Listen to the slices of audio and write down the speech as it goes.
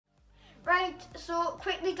so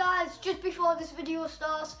quickly guys, just before this video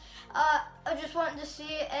starts, I just wanted to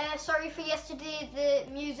say sorry for yesterday, the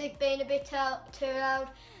music being a bit too loud.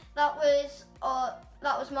 That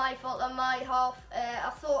was my fault on my half. I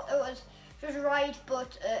thought it was just right,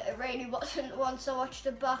 but it really wasn't once I watched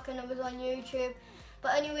it back and it was on YouTube.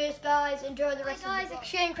 But anyways guys, enjoy the rest of the video. Hi guys, it's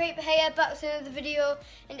Shane Creeper here, back with another video.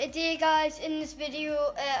 And today guys, in this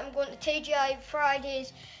video, I'm going to TGI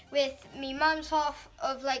Fridays with me mum's half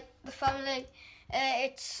of like the family.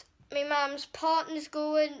 It's me mum's partner's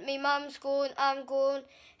going, me mum's going, I'm going,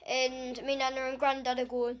 and me nana and granddad are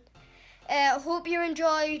going. I hope you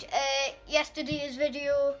enjoyed yesterday's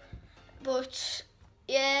video, but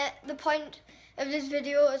yeah, the point of this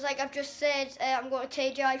video is, like I've just said, I'm going to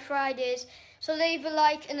TGI Fridays, so leave a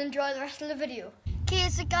like and enjoy the rest of the video. Okay,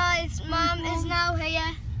 so guys, Mum is now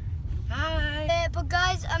here. Hi. But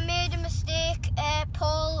guys, I made a mistake.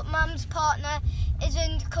 Paul, Mum's partner,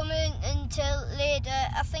 isn't coming until later.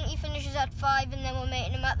 I think he finishes at 5 and then we're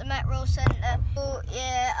meeting him at the Metro Centre. So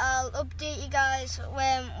yeah, I'll update you guys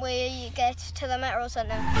when we get to the Metro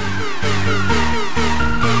Centre.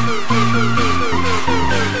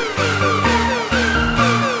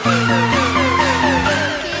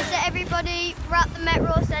 Okay, so everybody, we're at the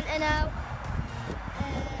Metro Centre now.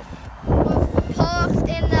 We've parked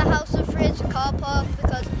in the House of Fraser car park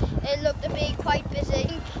because it looked to be quite busy.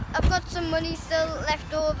 I've got some money still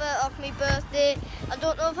left over off my birthday. I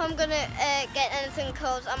don't know if I'm gonna get anything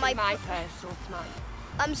because I might. My purse, so it's mine.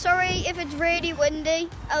 I'm sorry if it's really windy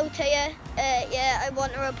out here. Yeah, I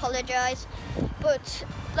want to apologise. But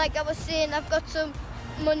like I was saying, I've got some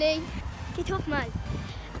money. Get off, man.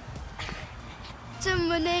 Some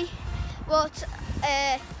money what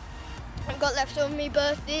I've got left on my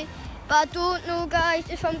birthday. But I don't know, guys,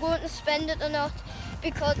 if I'm going to spend it or not,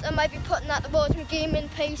 because I might be putting that towards my gaming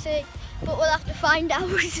PC, but we'll have to find out.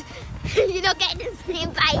 You're not getting a free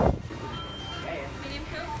bite. Medium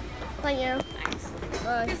Coke? Thank you. Thanks.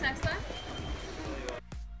 Bye. Who's next time?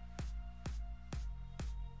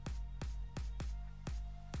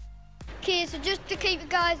 Okay, so just to keep you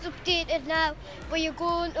guys updated now, we're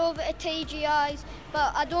going over to TGI's,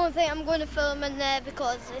 but I don't think I'm going to film in there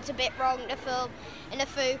because it's a bit wrong to film in a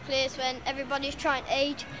food place when everybody's trying to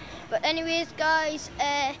eat. But anyways guys,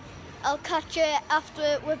 I'll catch you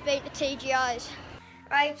after we've been to TGI's.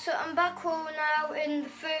 Right, so I'm back home now and the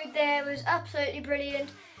food there was absolutely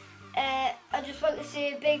brilliant. I just want to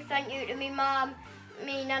say a big thank you to me mum,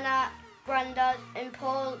 me nana, granddad and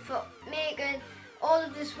Paul for making all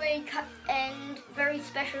of this week and very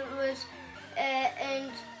special to us.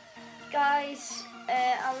 And guys,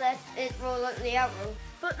 I'll let it roll into the outro.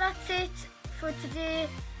 But that's it for today.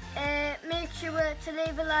 Make sure to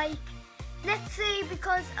leave a like. Let's see,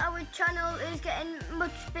 because our channel is getting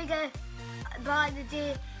much bigger by the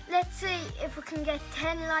day. Let's see if we can get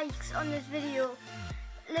 10 likes on this video.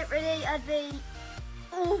 Literally, I'd be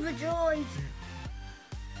overjoyed.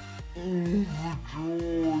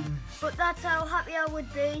 But that's how happy I would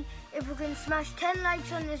be if we can smash 10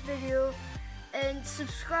 likes on this video, and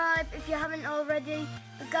subscribe if you haven't already.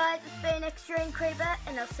 But guys, it's been Shane Creeper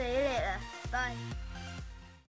and I'll see you later. Bye.